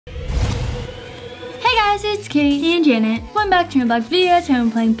guys, it's Kate and Janet. Welcome back to Roblox videos. I'm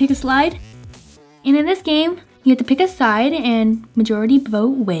playing Pick a Slide. And in this game, you have to pick a side and majority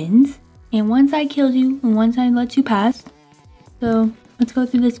vote wins. And one side kills you and one side lets you pass. So let's go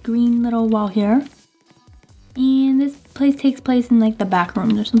through this green little wall here. And this place takes place in like the back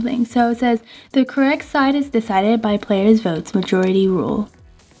rooms or something. So it says, the correct side is decided by players' votes, majority rule.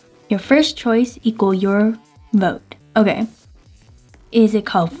 Your first choice equal your vote. Okay. Is it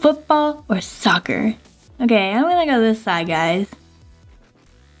called football or soccer? Okay, I'm gonna go this side, guys.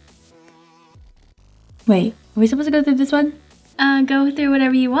 Wait, are we supposed to go through this one? Go through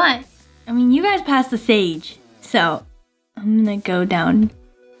whatever you want. I mean, you guys passed the sage, so I'm gonna go down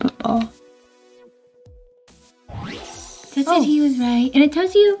football. That said he was right. And it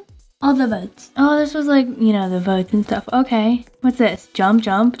tells you all the votes. Oh, this was like, you know, the votes and stuff. Okay, what's this? Jump,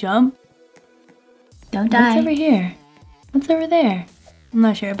 jump, jump. Don't die. What's over here? What's over there? I'm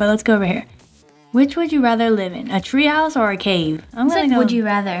not sure, but let's go over here. Which would you rather live in? A treehouse or a cave? I'm gonna go. Would you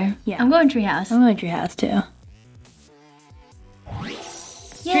rather? Yeah. I'm going treehouse. I'm going treehouse too.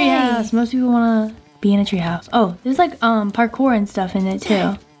 Yay. Treehouse. Most people want to be in a treehouse. Oh, there's like parkour and stuff in it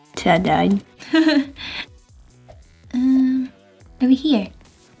too. Ted died. Over here.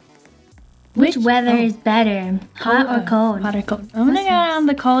 Which weather is better? Hot or cold? Hot or cold. I'm gonna go on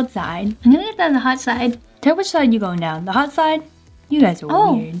the cold side. I'm gonna get down the hot side. Tell which side you going down? The hot side? You guys are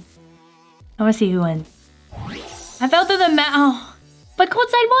weird. I wanna see who wins. I fell through the map. Oh, but cold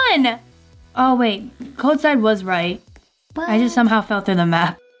side won. Oh wait, cold side was right. What? I just somehow fell through the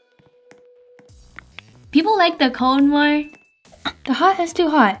map. People like the cold more. The hot is too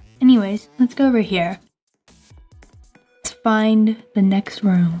hot. Anyways, let's go over here. Let's find the next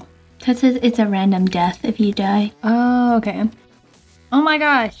room. That says it's a random death if you die. Oh, okay. Oh my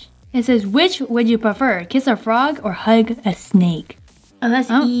gosh. It says, which would you prefer? Kiss a frog or hug a snake? Oh,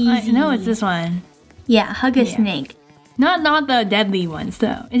 that's easy. I know it's this one. Yeah, hug a snake. Not the deadly ones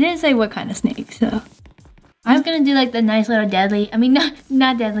though. It didn't say what kind of snake, so. I was gonna do like the nice little deadly. I mean,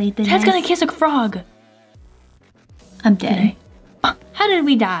 not deadly. Ted's gonna kiss a frog. I'm dead. How did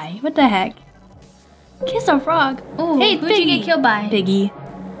we die? What the heck? Kiss a frog. Oh, hey, who'd you get killed by? Piggy.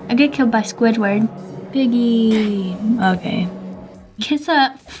 I get killed by Squidward. Piggy. Okay. Kiss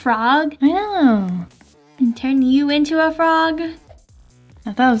a frog? I know. And turn you into a frog?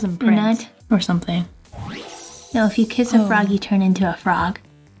 I thought it was some prince or something. No, if you kiss a frog, you turn into a frog.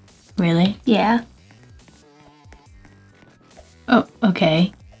 Really? Yeah. Oh,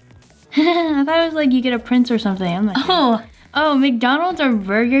 okay. I thought it was like you get a prince or something. I'm not sure. Oh, McDonald's or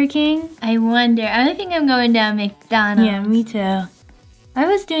Burger King? I wonder. I think I'm going down McDonald's. Yeah, me too. I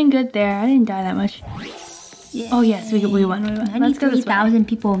was doing good there. I didn't die that much. Yay. Oh yes, we won. Let's go this way. 93,000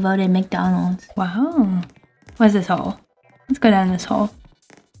 people voted McDonald's. Wow. What's this hole? Let's go down this hole.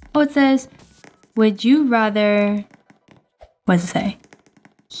 Oh, it says, would you rather... What does it say?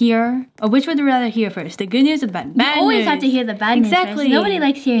 Hear? Or which would you rather hear first? The good news or the bad news? You always have to hear the bad news first. Nobody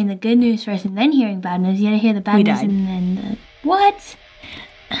likes hearing the good news first and then hearing bad news. You gotta hear the bad news and then the... What?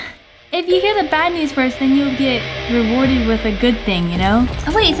 If you hear the bad news first, then you'll get rewarded with a good thing, you know?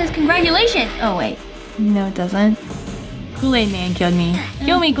 Oh wait, it says congratulations! Oh wait. No, it doesn't. Kool-Aid Man killed me.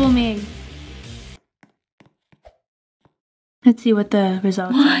 Kill me, Kool-Aid. Let's see what the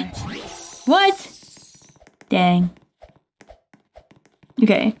results are. What? Dang.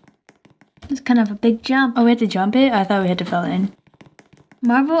 Okay. It's kind of a big jump. Oh, we had to jump it? I thought we had to fill in.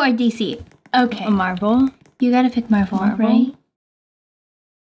 Marvel or DC? Okay. A Marvel? You gotta pick Marvel, right?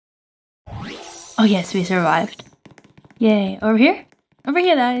 Oh yes, we survived. Yay. Over here? Over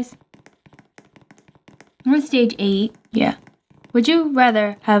here, guys. We're on stage 8. Yeah. Would you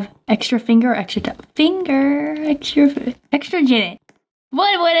rather have extra finger or extra toe? Extra Janet.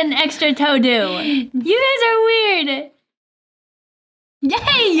 What would an extra toe do? You guys are weird.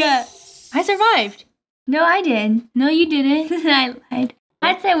 Yay! I survived. No, I did. No, you didn't. I lied.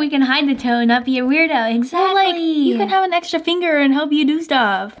 I'd say we can hide the toe and not be a weirdo. Exactly. Well, like, you can have an extra finger and help you do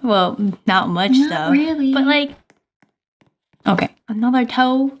stuff. Well, not much stuff. Not really. But like, okay, another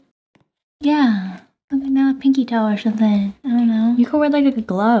toe. Yeah. Okay, now a pinky toe or something. I don't know. You could wear like a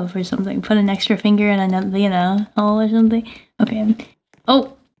glove or something. Put an extra finger in another, you know, hole or something. Okay.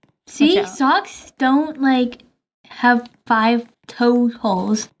 Oh. See, socks don't like have 5 toe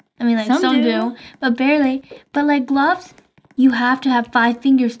holes. I mean, like some do, but barely. But like gloves, you have to have 5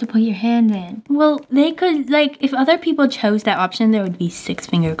 fingers to put your hand in. Well, they could, like, if other people chose that option, there would be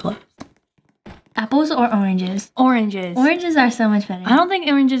 6-finger gloves. Apples or oranges? Oranges. Oranges are so much better. I don't think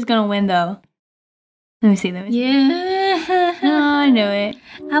orange is gonna win though. Let me see. Yeah. Oh, I knew it.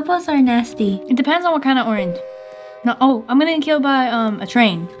 Apples are nasty. It depends on what kind of orange. No. Oh, I'm gonna get killed by a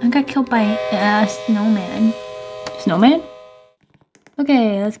train. I got killed by a snowman. Snowman?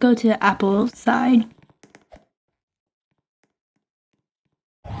 Okay, let's go to Apple's side.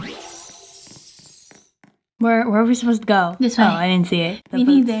 Where are we supposed to go? This way. Oh, I didn't see it. Me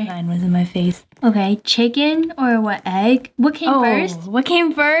neither. The sign was in my face. Okay, chicken or what? Egg? What came first? What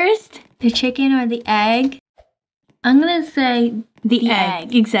came first? The chicken or the egg? I'm gonna say the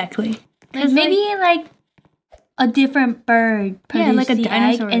egg. Exactly. Like maybe like a different bird produced like a the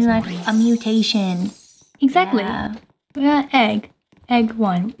dinosaur egg and like a mutation. Exactly. Yeah. Egg. Egg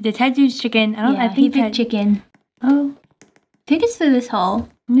one. The Ted dude's chicken. I think he picked chicken. Oh. Take us through this hole.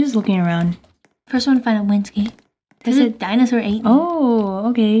 I'm just looking around. First one to find a Winsky. There's a dinosaur ate me. Oh,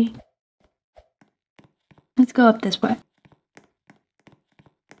 okay. Let's go up this way.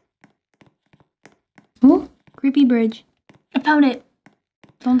 Ooh, creepy bridge. I found it.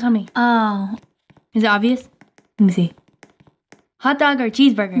 Don't tell me. Oh. Is it obvious? Let me see. Hot dog or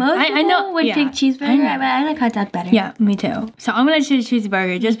cheeseburger? I know would pick cheeseburger, but I like hot dog better. Yeah, me too. So I'm gonna choose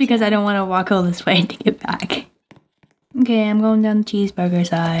cheeseburger just because I don't want to walk all this way to get back. Okay, I'm going down the cheeseburger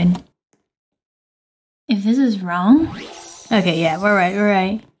side. If this is wrong? Okay, yeah, we're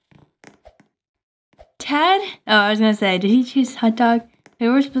right. Ted? Oh, I was gonna say, did he choose hot dog? We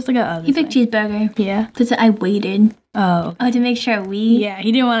were supposed to go He picked cheeseburger. Yeah. Because I waited. Oh. Oh, to make sure we... Yeah,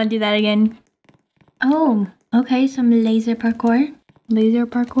 he didn't want to do that again. Oh, okay, some laser parkour. Laser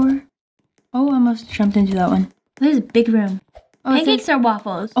parkour? Oh, I almost jumped into that one. This is a big room. Oh, pancakes or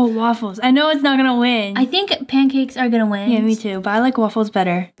waffles? Oh, waffles. I know it's not gonna win. I think pancakes are gonna win. Yeah, me too, but I like waffles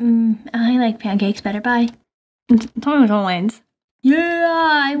better. I like pancakes better. Bye. Tell me which one wins.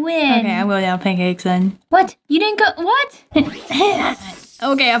 Yeah, I win. Okay, I'm going down pancakes then. What? You didn't go... What?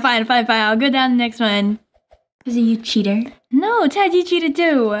 Okay, fine. I'll go down the next one. Is it you cheater? No, Ted, you cheated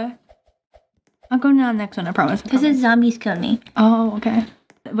too. I'll go down the next one, I promise. Because the zombies killed me. Oh, okay.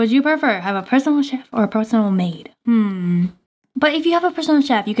 Would you prefer have a personal chef or a personal maid? But if you have a personal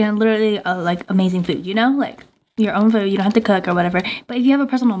chef, you can literally like amazing food, you know? Like your own food, you don't have to cook or whatever. But if you have a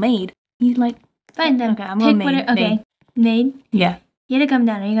personal maid, you like... Fine then. Okay, I'm going maid. Okay. Maid? Yeah. You had to come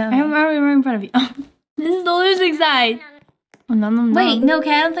down. Are you going? I'm already right in front of you. This is the losing side. Oh, no. Wait, no,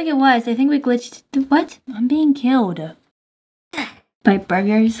 okay, I don't think it was. I think we glitched. What? I'm being killed. By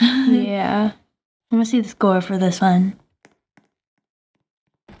burgers? Yeah. I'm gonna see the score for this one.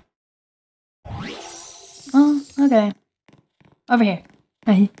 Oh, okay. Over here.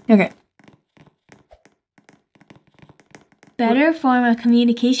 Okay. Better form of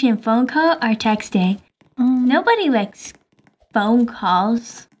communication, phone call or texting? Nobody likes phone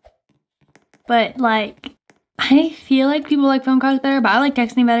calls. But, like, I feel like people like phone calls better, but I like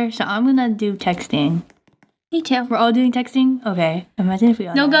texting better, so I'm gonna do texting. Me too. We're all doing texting? Okay. Imagine if we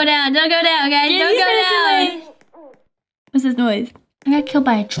all Don't go down, guys. Don't go down. What's this noise? I got killed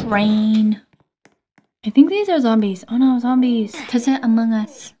by a train. I think these are zombies. Oh no, zombies. Because they're Among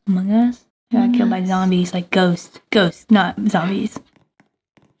Us. Among Us? I got killed by zombies, like ghosts. Ghosts, not zombies.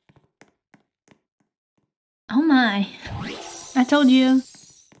 Oh my. I told you.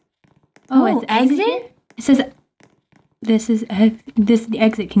 Oh, it's exit? It says this is the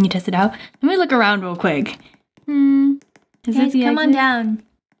exit. Can you test it out? Let me look around real quick. Is Guys, the come exit? on down.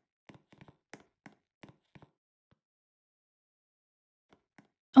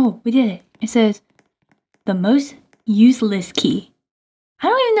 Oh, we did it. It says the most useless key. I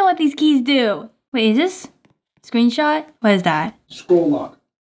don't even know what these keys do. Wait, is this screenshot? What is that? Scroll lock.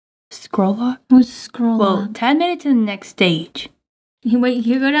 Scroll lock? What's scroll Well, lock? Tad made it to the next stage. Wait,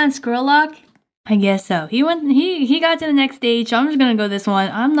 you go down scroll lock? I guess so. He got to the next stage, so I'm just gonna go this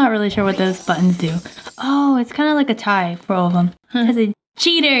one. I'm not really sure what those buttons do. Oh, it's kind of like a tie for all of them. As a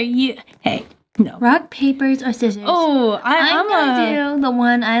cheater, hey, no. Rock, papers, or scissors? Oh, I'm gonna do the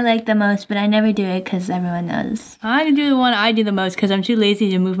one I like the most, but I never do it because everyone knows. I'm gonna do the one I do the most because I'm too lazy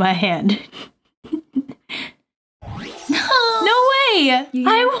to move my hand. No way!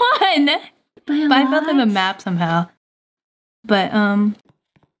 I won! But I fell through the map somehow. But,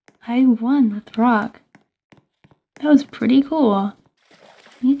 I won with rock. That was pretty cool.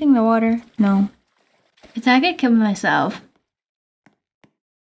 Anything in the water? No. It's I get killed myself.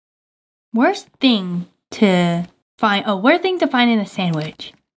 Worst thing to find in a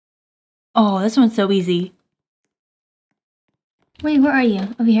sandwich. Oh, this one's so easy. Wait, where are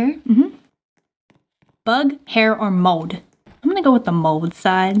you? Over here? Bug, hair, or mold. I'm gonna go with the mold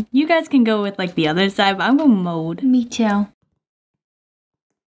side. You guys can go with like the other side, but I'm going mold. Me too.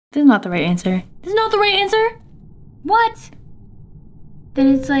 This is not the right answer. This is not the right answer? What?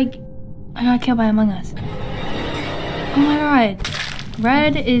 Then it's like... I got killed by Among Us. Oh my god.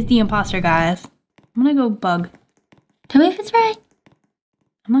 Red is the imposter, guys. I'm gonna go bug. Tell me if it's right.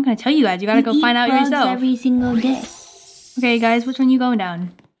 I'm not gonna tell you guys. You gotta go find out yourself. Every single day. Okay, guys, which one are you going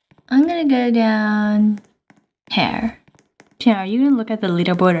down? I'm gonna go down hair. Jen, are you gonna look at the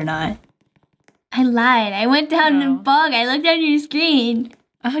leaderboard or not? I lied. I went down the bug. I looked at your screen.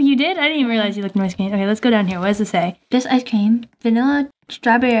 Oh, you did? I didn't even realize you looked at my screen. Okay, let's go down here. What does it say? Best ice cream, vanilla,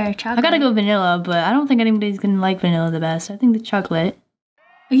 strawberry, or chocolate. I gotta go vanilla, but I don't think anybody's gonna like vanilla the best. I think the chocolate.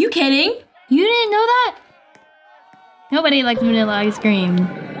 Are you kidding? You didn't know that? Nobody likes vanilla ice cream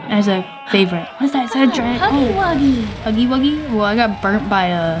as a favorite. What is that? Is that a dragon? Huggy Wuggy. Huggy Wuggy? Well, I got burnt by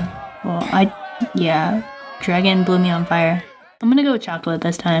dragon blew me on fire. I'm gonna go with chocolate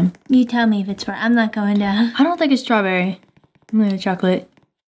this time. You tell me if it's for. I'm not going down. I don't think it's strawberry. I'm gonna go chocolate.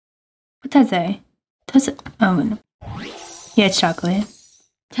 What's that say? Does it? Oh, no. Yeah, it's chocolate.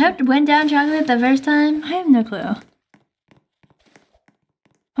 Tep went down chocolate the first time? I have no clue.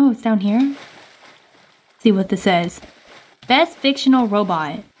 Oh, it's down here? Let's see what this says. Best fictional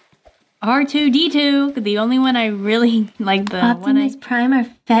robot. R2-D2. The only one I really like the Optimus Prime or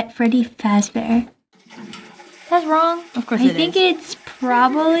Freddy Fazbear. That's wrong. Of course it is. I think it's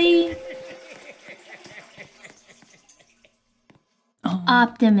probably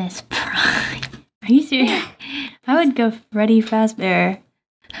Optimus Prime. Are you serious? I would go Freddy Fazbear.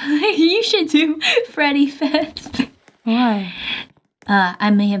 You should do Freddy Fazbear. Why?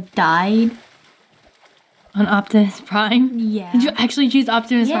 I may have died. On Optimus Prime? Yeah. Did you actually choose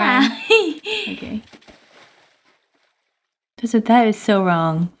Optimus Prime? Okay. That is so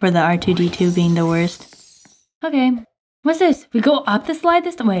wrong for the R2-D2 being the worst. Okay. What's this? We go up the slide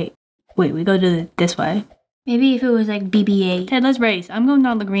this way? Wait, we go to this way. Maybe if it was like BB-8. Ted, let's race. I'm going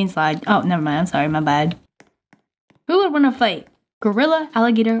down the green slide. Oh, never mind. I'm sorry. My bad. Who would win a fight? Gorilla,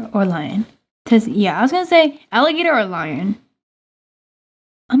 alligator, or lion? Because, yeah, I was going to say alligator or lion.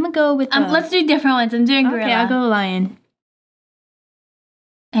 I'm going to go with let's do different ones. I'm doing gorilla. Okay, I'll go lion.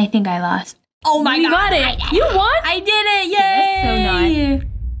 I think I lost. Oh my god. You got it. You won? I did it. Yay.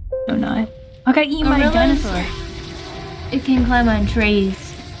 That's so not. I got eaten by a dinosaur. It can climb on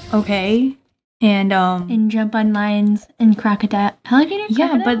trees. Okay. And jump on lines and crocodile. Alligator?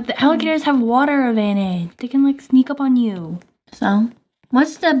 Yeah, but the alligators have water advantage. They can like sneak up on you. So,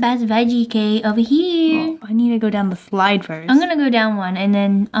 what's the best veggie cake over here? Oh, I need to go down the slide first. I'm gonna go down one and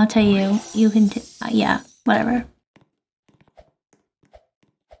then I'll tell you. You can, yeah, whatever.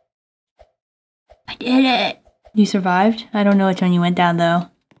 I did it. You survived? I don't know which one you went down though.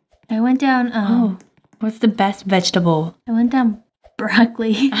 I went down, what's the best vegetable? I went down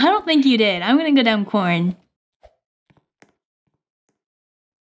broccoli. I don't think you did. I'm gonna go down corn.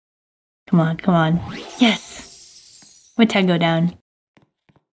 Come on, come on. Yes! What'd Ted go down?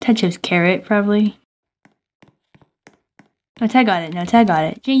 Ted chose carrot, probably. Oh, Ted got it. No, Ted got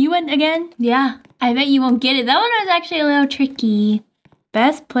it. Jane, you went again? Yeah. I bet you won't get it. That one was actually a little tricky.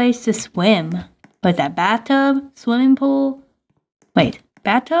 Best place to swim. What's that? Bathtub? Swimming pool? Wait.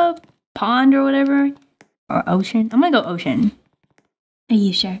 Bathtub? Pond or whatever? Or ocean? I'm gonna go ocean. Are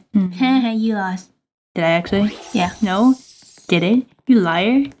you sure? Mm-hmm. You lost. Did I actually? Yeah. No? Did it? You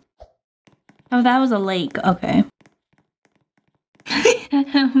liar? Oh, that was a lake. Okay.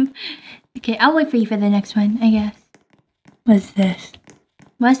 Okay, I'll wait for you for the next one, I guess. What's this?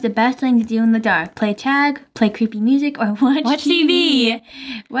 What's the best thing to do in the dark? Play tag, play creepy music, or watch TV?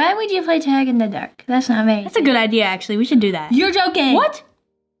 Why would you play tag in the dark? That's not very... That's a good idea, actually. We should do that. You're joking! What?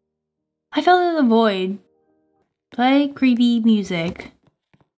 I fell into the void. Play creepy music.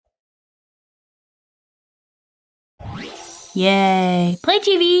 Yay. Play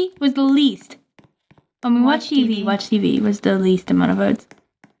TV was the least. I mean, watch TV. Watch TV was the least amount of votes.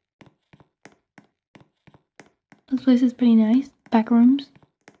 This place is pretty nice. Backrooms.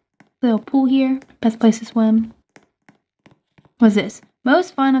 Little pool here. Best place to swim. What's this?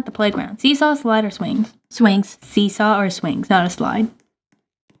 Most fun at the playground. Seesaw, slide, or swings? Swings. Seesaw or swings, not a slide.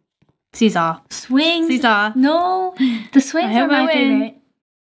 Seesaw. Swings. Seesaw. No. The swings are my favorite.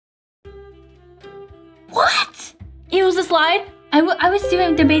 What? It was a slide? I was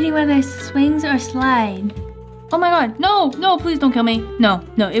debating whether swings or slide. Oh my god. No, no, please don't kill me. No,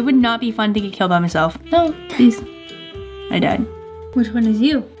 no, it would not be fun to get killed by myself. No, please. I died. Which one is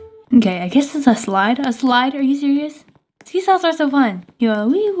you? Okay, I guess it's a slide. A slide? Are you serious? Seesaws are so fun. You go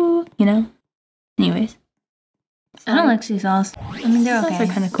wee woo, you know? Anyways. I don't like seesaws. I mean, they're okay. Seesaws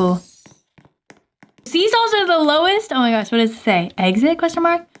are kind of cool. Seesaws are the lowest? Oh my gosh, what does it say? Exit? Question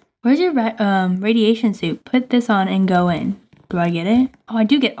mark? Where's your radiation suit? Put this on and go in. Do I get it? Oh, I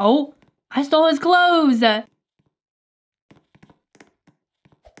do get... Oh! I stole his clothes!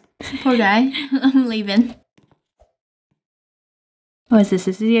 Poor guy. I'm leaving. What is this?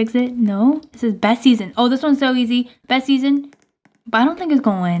 This is the exit? No. This is best season. Oh, this one's so easy. Best season. But I don't think it's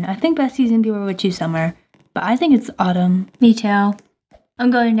going to win. I think best season people would choose summer. But I think it's autumn. Me too.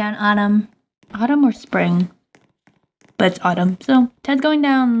 I'm going down autumn. Autumn or spring? But it's autumn. So Ted's going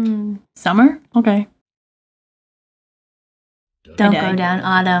down summer? Okay. Don't go down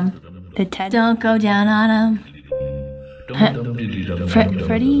autumn. Did Ted? Don't go down autumn.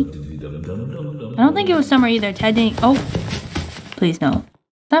 Freddie? I don't think it was summer either. Ted didn't. Oh. Please no. Is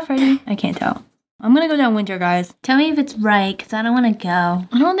that Freddie? I can't tell. I'm gonna go down winter, guys. Tell me if it's right, because I don't want to go.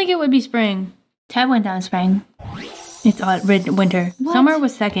 I don't think it would be spring. Ted went down spring. It's winter. What? Summer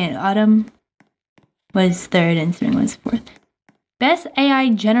was second. Autumn was third, and spring was fourth. Best AI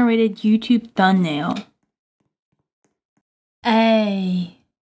generated YouTube thumbnail. A.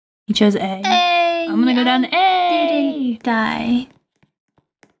 He chose A. A. I'm gonna go down to A. Didn't die.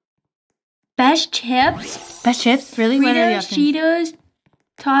 Best chips. Best chips? Really? What are the Fritos, options? Cheetos,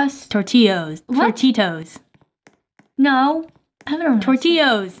 Toss. Tortillos. What? Tortitos. No. I don't know.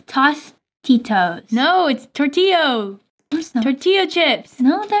 Tortillos. Tostitos. No, it's tortillo. It's not. Tortilla chips.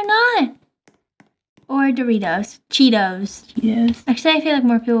 No, they're not. Or Doritos. Cheetos. Cheetos. Actually, I feel like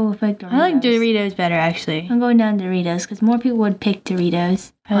more people would pick Doritos. I like Doritos better, actually. I'm going down Doritos because more people would pick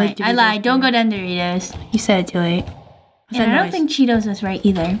Doritos. I like Doritos I lied. Don't better. go down Doritos. You said it too late. And I don't think Cheetos is right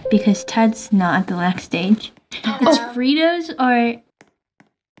either because Ted's not at the next stage. It's Fritos or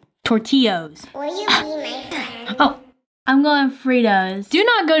Tortillos. Will you be my friend? Oh, I'm going Fritos. do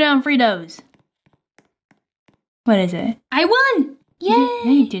not go down Fritos. What is it? I won! Yay! No,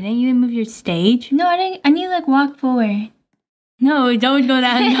 you didn't. You didn't move your stage. No, I didn't. I need to like walk forward. No, don't go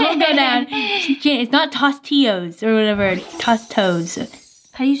down. Don't go down. It's not Tostillos or whatever. Tostos.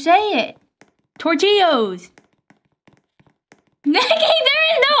 How do you say it? Tortillos. Nikki, there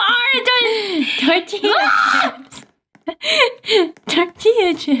is no R. Tortilla chips.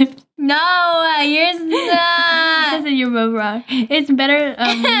 Tortilla chips. No, you're not. That's you're both wrong. It's better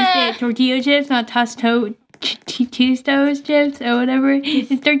you say tortilla chips, not Tostos chips or whatever.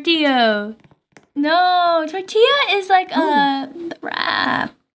 It's tortillo. No, tortilla is like a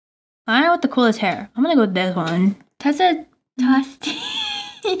wrap. I want the coolest hair. I'm gonna go with this one. That's a tosti.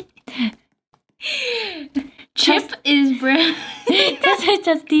 Chip is brand.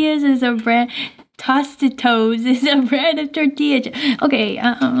 Tostillas is a brand. Tostitos is a brand of tortilla chips. Okay,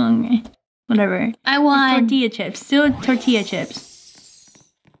 whatever. I It's won. tortilla chips. Still tortilla chips.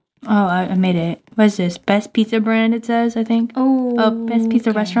 Oh, I made it. What is this? Best pizza brand, it says, I think. Oh, best pizza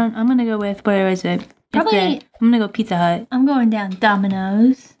okay. restaurant. I'm gonna go with, where is it? Probably- I'm gonna go Pizza Hut. I'm going down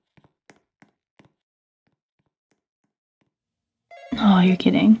Domino's. Oh, you're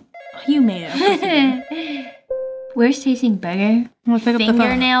kidding. You made it. Where's Tasting Burger? I'm gonna pick up the phone.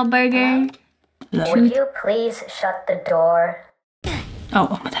 Fingernail Burger. Would you please shut the door?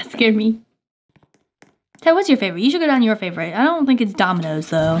 Oh, that scared me. Ted, what's your favorite? You should go down your favorite. I don't think it's Domino's,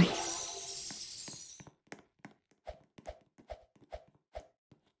 though.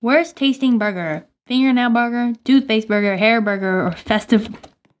 Worst tasting burger? Fingernail burger, toothpaste burger, hair burger, or festive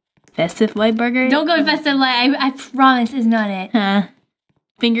white burger? Don't go to Festive Light. I promise it's not it. Huh.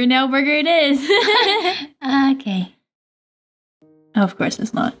 Fingernail burger it is. Okay. Oh, of course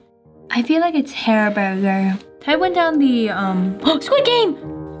it's not. I feel like it's hair burger. Ted went down the, Squid Game!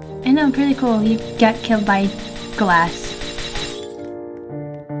 I know, pretty cool. You get killed by glass.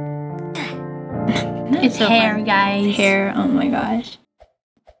 It's so hair, fun. guys. Hair, oh my gosh.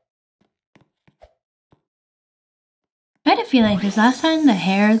 I had a feeling because last time the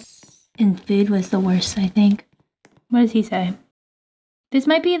hair in food was the worst, I think. What does he say? This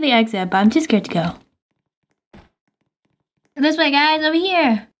might be the exit, but I'm too scared to go. This way, guys, over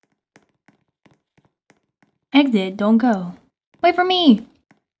here. Exit, don't go. Wait for me!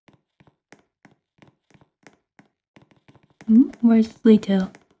 Where's Lee to?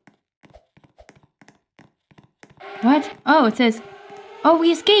 What? Oh, it says... Oh,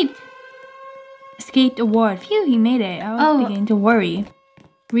 we escaped! Escaped award. Phew, he made it. I was beginning to worry.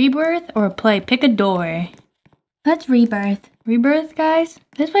 Rebirth or play? Pick a door. That's Rebirth. Rebirth, guys?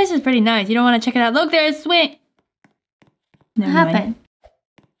 This place is pretty nice. You don't want to check it out. Look, there's swing! What happened?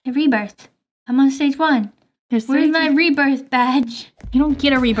 A Rebirth. I'm on stage 1. There's Where's my Rebirth badge? You don't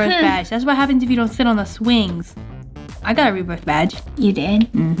get a Rebirth badge. That's what happens if you don't sit on the swings. I got a Rebirth badge. You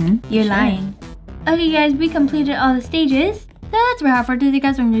did? Mm-hmm. You're lying. Okay, guys, we completed all the stages. So that's wrap for today,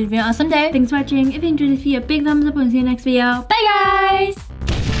 guys. We're going to do an awesome day. Thanks for watching. If you enjoyed this video, big thumbs up and see you next video. Bye, guys!